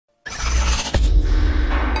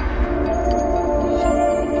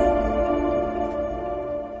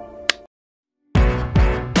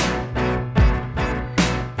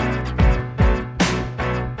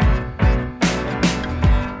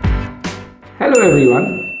Hello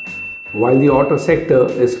everyone. While the auto sector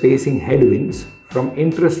is facing headwinds from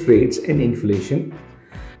interest rates and inflation,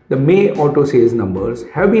 the May auto sales numbers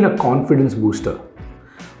have been a confidence booster.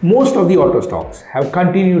 Most of the auto stocks have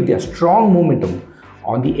continued their strong momentum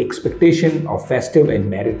on the expectation of festive and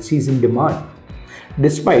marriage season demand,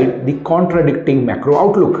 despite the contradicting macro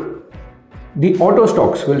outlook. The auto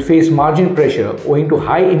stocks will face margin pressure owing to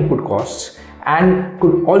high input costs and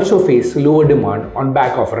could also face lower demand on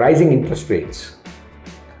back of rising interest rates.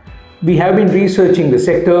 We have been researching the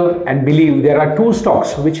sector and believe there are two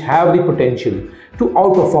stocks which have the potential to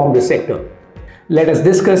outperform the sector. Let us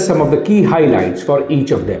discuss some of the key highlights for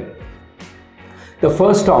each of them. The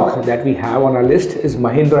first stock that we have on our list is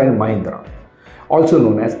Mahindra & Mahindra, also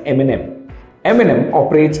known as M&M. M&M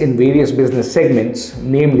operates in various business segments,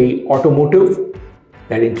 namely automotive,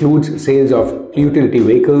 that includes sales of utility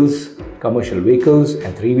vehicles, commercial vehicles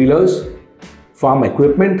and three-wheelers, farm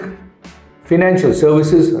equipment, financial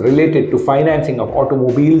services related to financing of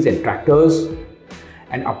automobiles and tractors,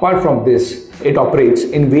 and apart from this, it operates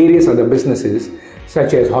in various other businesses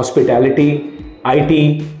such as hospitality,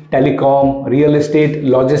 IT, telecom, real estate,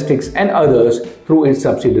 logistics and others through its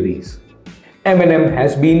subsidiaries. M&M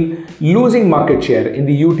has been losing market share in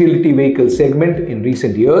the utility vehicle segment in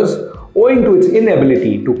recent years owing to its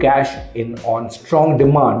inability to cash in on strong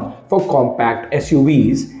demand for compact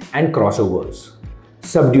SUVs and crossovers.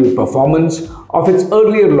 Subdued performance of its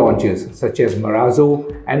earlier launches such as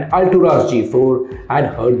Marazzo and Alturas G4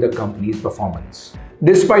 had hurt the company's performance.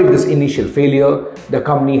 Despite this initial failure, the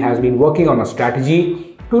company has been working on a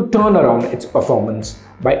strategy to turn around its performance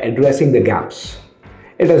by addressing the gaps.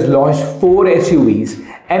 It has launched 4 SUVs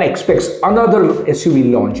and expects another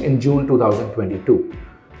SUV launch in June 2022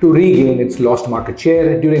 to regain its lost market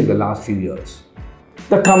share during the last few years.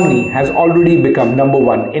 The company has already become number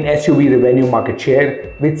 1 in SUV revenue market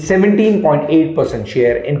share with 17.8%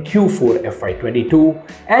 share in Q4 FY22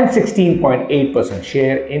 and 16.8%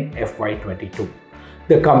 share in FY22.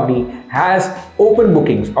 The company has open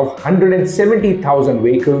bookings of 170,000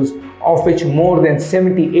 vehicles, of which more than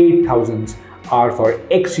 78,000 are for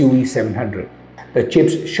XUV 700. The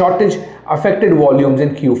chips shortage affected volumes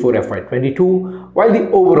in Q4 FY22, while the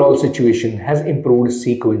overall situation has improved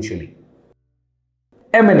sequentially.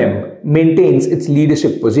 M&M maintains its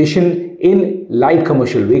leadership position in light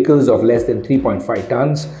commercial vehicles of less than 3.5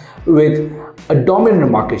 tons with a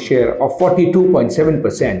dominant market share of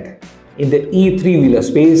 42.7%. In the E3-wheeler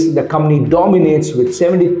space, the company dominates with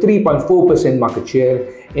 73.4% market share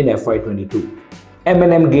in FY22.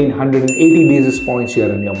 M&M gained 180 basis points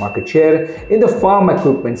year-on-year market share in the farm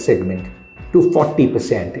equipment segment to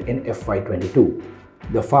 40% in FY22.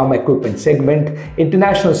 The farm equipment segment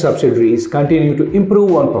international subsidiaries continue to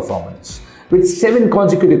improve on performance, with 7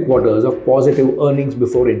 consecutive quarters of positive earnings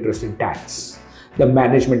before interest and tax. The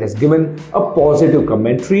management has given a positive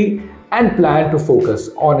commentary and plan to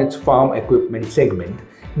focus on its farm equipment segment,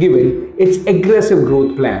 given its aggressive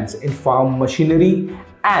growth plans in farm machinery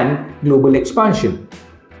and global expansion.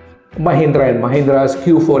 Mahindra & Mahindra's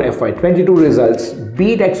Q4 FY22 results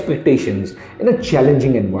beat expectations in a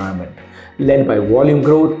challenging environment, led by volume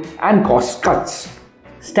growth and cost cuts.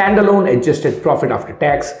 Standalone adjusted profit after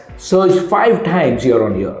tax surged 5 times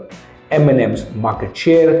year-on-year. M&M's market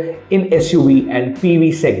share in SUV and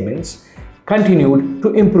PV segments continued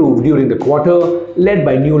to improve during the quarter, led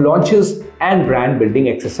by new launches and brand building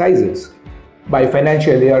exercises. By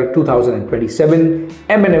financial year 2027,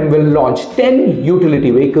 M&M will launch 10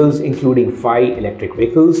 utility vehicles including 5 electric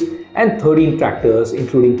vehicles and 13 tractors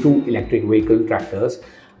including 2 electric vehicle tractors,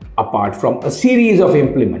 apart from a series of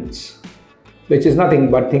implements, which is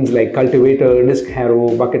nothing but things like cultivator, disc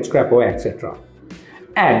harrow, bucket scraper, etc.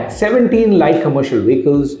 and 17 light commercial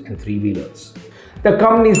vehicles and three-wheelers. The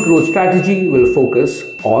company's growth strategy will focus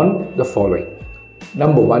on the following.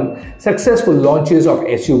 Number 1, successful launches of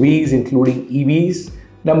SUVs including EVs.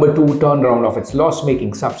 Number 2, turnaround of its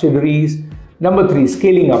loss-making subsidiaries. Number 3,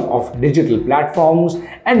 scaling up of digital platforms.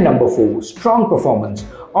 And number 4, strong performance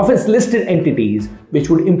of its listed entities, which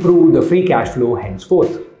would improve the free cash flow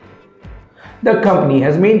henceforth. The company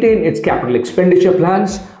has maintained its capital expenditure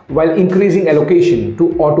plans while increasing allocation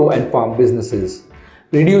to auto and farm businesses,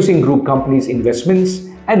 reducing group companies' investments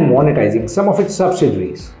and monetizing some of its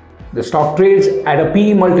subsidiaries. The stock trades at a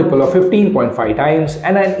PE multiple of 15.5 times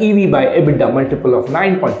and an EV by EBITDA multiple of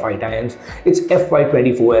 9.5 times its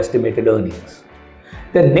FY24 estimated earnings.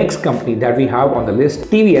 The next company that we have on the list,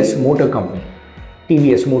 TVS Motor Company.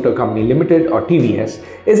 TVS Motor Company Limited or TVS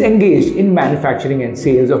is engaged in manufacturing and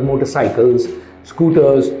sales of motorcycles,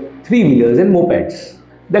 scooters, three-wheelers and mopeds.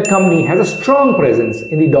 The company has a strong presence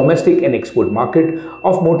in the domestic and export market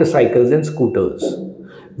of motorcycles and scooters.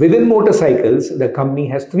 Within motorcycles, the company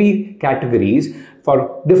has three categories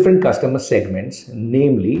for different customer segments,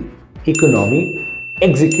 namely economy,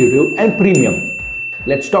 executive and premium.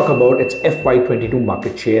 Let's talk about its FY22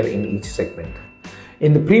 market share in each segment.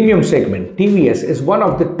 In the premium segment, TVS is one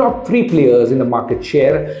of the top 3 players in the market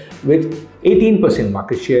share with 18%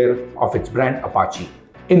 market share of its brand Apache.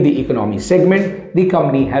 In the economy segment, the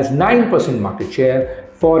company has 9% market share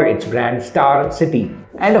for its brand Star City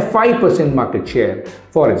and a 5% market share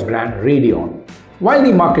for its brand Radeon. While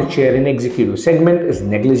the market share in executive segment is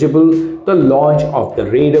negligible, the launch of the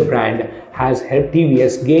Raider brand has helped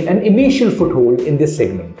TVS gain an initial foothold in this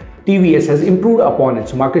segment. TVS has improved upon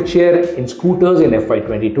its market share in scooters in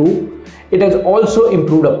FY22. It has also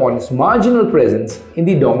improved upon its marginal presence in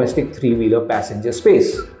the domestic three-wheeler passenger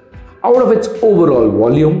space. Out of its overall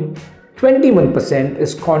volume, 21%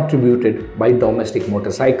 is contributed by domestic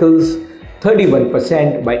motorcycles,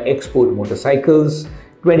 31% by export motorcycles,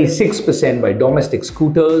 26% by domestic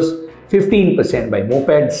scooters, 15% by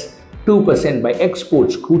mopeds, 2% by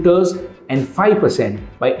export scooters, and 5%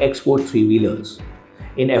 by export three-wheelers.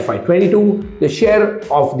 In FY22, the share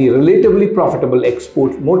of the relatively profitable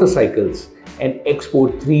export motorcycles and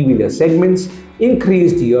export three-wheeler segments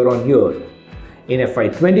increased year on year. In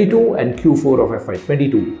FY22 and Q4 of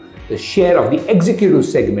FY22, the share of the executive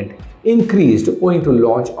segment increased owing to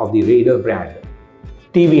launch of the Raider brand.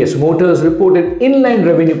 TVS Motors reported inline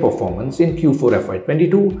revenue performance in Q4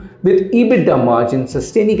 FY22 with EBITDA margin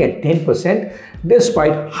sustaining at 10%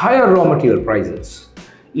 despite higher raw material prices.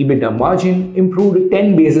 EBITDA margin improved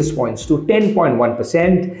 10 basis points to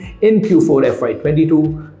 10.1% in Q4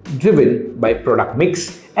 FY22, driven by product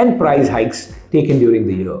mix and price hikes taken during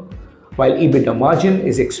the year. While EBITDA margin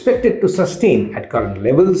is expected to sustain at current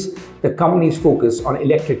levels, the company's focus on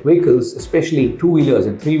electric vehicles, especially two-wheelers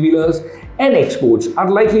and three-wheelers, and exports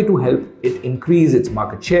are likely to help it increase its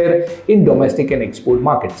market share in domestic and export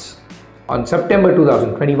markets. On September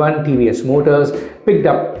 2021, TVS Motors picked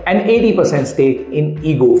up an 80% stake in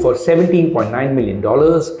Ego for $17.9 million,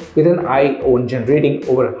 with an I-own generating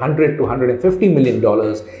over $100 to $150 million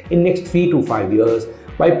in next 3 to 5 years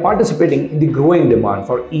by participating in the growing demand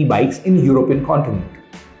for e-bikes in the European continent.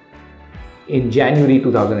 In January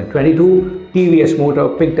 2022, TVS Motor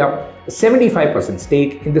picked up a 75%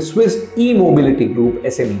 stake in the Swiss e-mobility group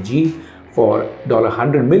SMEG for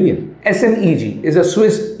 $100 million. SMEG is a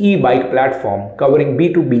Swiss e-bike platform covering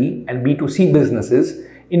B2B and B2C businesses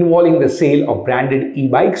involving the sale of branded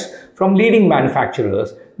e-bikes from leading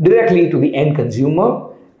manufacturers directly to the end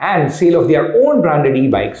consumer and sale of their own branded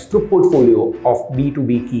e-bikes to a portfolio of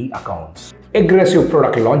B2B key accounts. Aggressive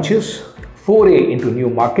product launches, foray into new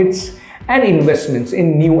markets, and investments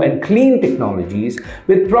in new and clean technologies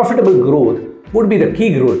with profitable growth would be the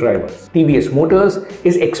key growth drivers. TVS Motors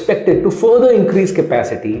is expected to further increase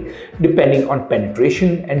capacity depending on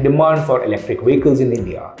penetration and demand for electric vehicles in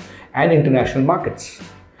India and international markets.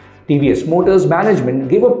 TVS Motors management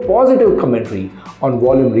gave a positive commentary on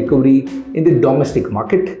volume recovery in the domestic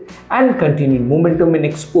market and continued momentum in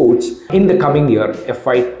exports in the coming year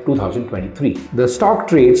FY 2023. The stock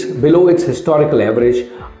trades below its historical average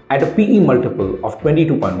at a PE multiple of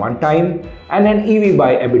 22.1 times and an EV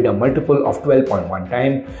by EBITDA multiple of 12.1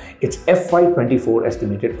 times its FY24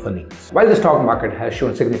 estimated earnings. While the stock market has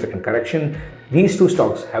shown significant correction, these two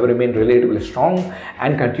stocks have remained relatively strong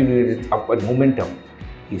and continued its upward momentum.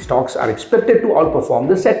 These stocks are expected to outperform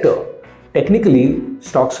the sector. Technically,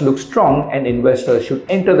 stocks look strong and investors should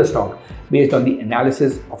enter the stock based on the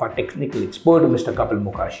analysis of our technical expert, Mr. Kapil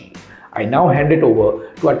Mukashi. I now hand it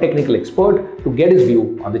over to our technical expert to get his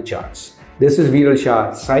view on the charts. This is Viral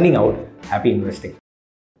Shah signing out. Happy investing.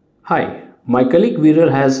 Hi, my colleague Viral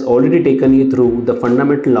has already taken you through the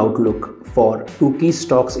fundamental outlook for two key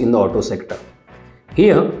stocks in the auto sector.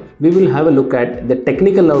 Here, we will have a look at the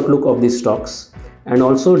technical outlook of these stocks and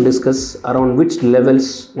also discuss around which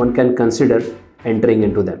levels one can consider entering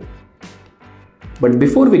into them. But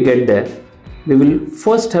before we get there, we will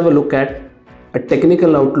first have a look at a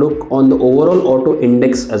technical outlook on the overall auto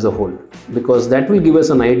index as a whole, because that will give us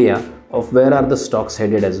an idea of where are the stocks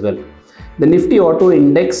headed as well. The Nifty Auto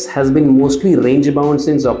Index has been mostly range bound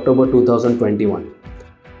since October 2021.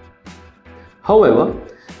 However,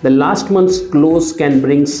 the last month's close can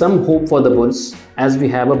bring some hope for the bulls as we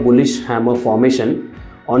have a bullish hammer formation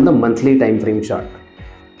on the monthly time frame chart.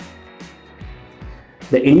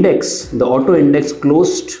 The index, the auto index,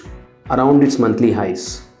 closed around its monthly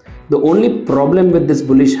highs. The only problem with this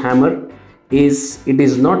bullish hammer is it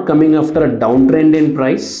is not coming after a downtrend in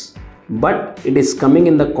price, but it is coming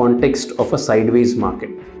in the context of a sideways market.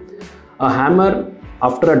 A hammer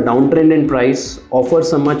after a downtrend in price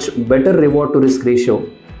offers a much better reward to risk ratio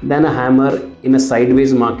than a hammer in a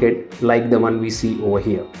sideways market like the one we see over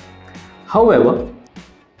here. However,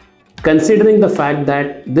 considering the fact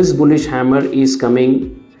that this bullish hammer is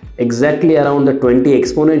coming exactly around the 20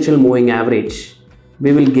 exponential moving average,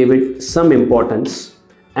 we will give it some importance,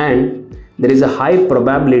 and there is a high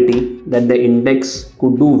probability that the index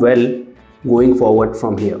could do well going forward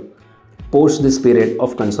from here, post this period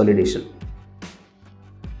of consolidation.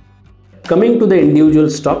 Coming to the individual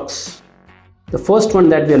stocks, the first one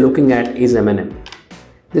that we are looking at is M&M.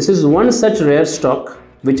 This is one such rare stock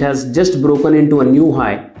which has just broken into a new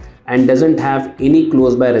high and doesn't have any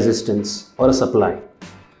close by resistance or a supply.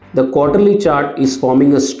 The quarterly chart is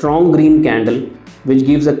forming a strong green candle which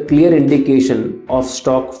gives a clear indication of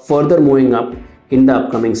stock further moving up in the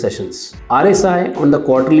upcoming sessions. RSI on the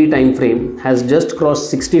quarterly time frame has just crossed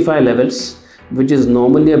 65 levels, which is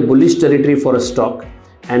normally a bullish territory for a stock,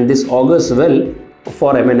 and this augurs well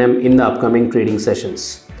for M&M in the upcoming trading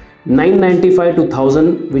sessions. 995 to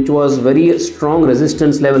 1000, which was very strong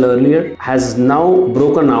resistance level earlier, has now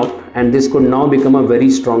broken out, and this could now become a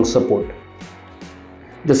very strong support.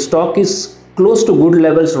 The stock is close to good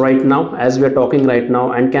levels right now as we are talking right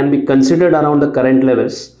now, and can be considered around the current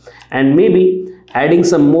levels, and maybe adding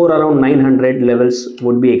some more around 900 levels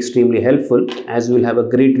would be extremely helpful, as we will have a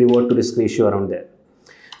great reward to risk ratio around there.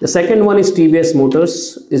 The second one is TVS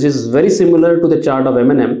Motors. This is very similar to the chart of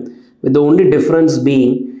M&M, with the only difference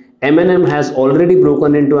being M&M has already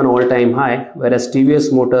broken into an all-time high, whereas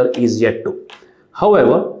TVS Motor is yet to.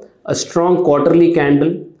 However, a strong quarterly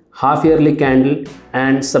candle, half-yearly candle,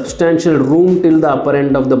 and substantial room till the upper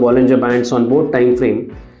end of the Bollinger Bands on both time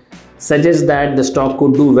frame suggests that the stock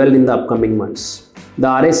could do well in the upcoming months. The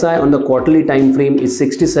RSI on the quarterly time frame is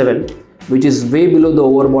 67, which is way below the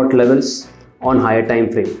overbought levels on higher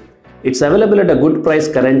time frame. It's available at a good price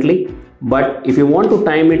currently, but if you want to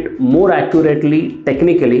time it more accurately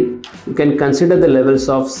technically, you can consider the levels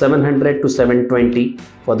of 700 to 720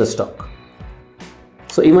 for the stock.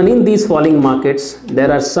 So even in these falling markets,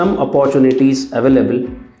 there are some opportunities available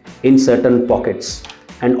in certain pockets,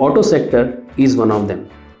 and auto sector is one of them.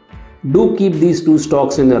 Do keep these two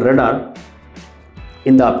stocks in the radar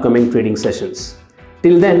in the upcoming trading sessions.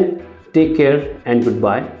 Till then, take care and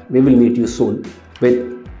goodbye. We will meet you soon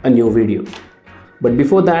with a new video. But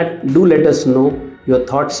before that, do let us know your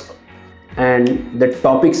thoughts and the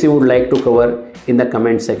topics you would like to cover in the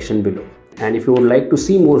comment section below. And if you would like to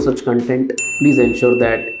see more such content, please ensure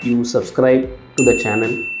that you subscribe to the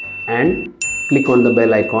channel and click on the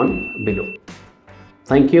bell icon below.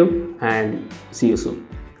 Thank you and see you soon.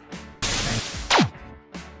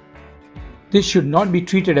 This should not be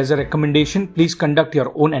treated as a recommendation. Please conduct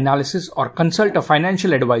your own analysis or consult a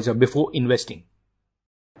financial advisor before investing.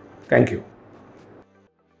 Thank you.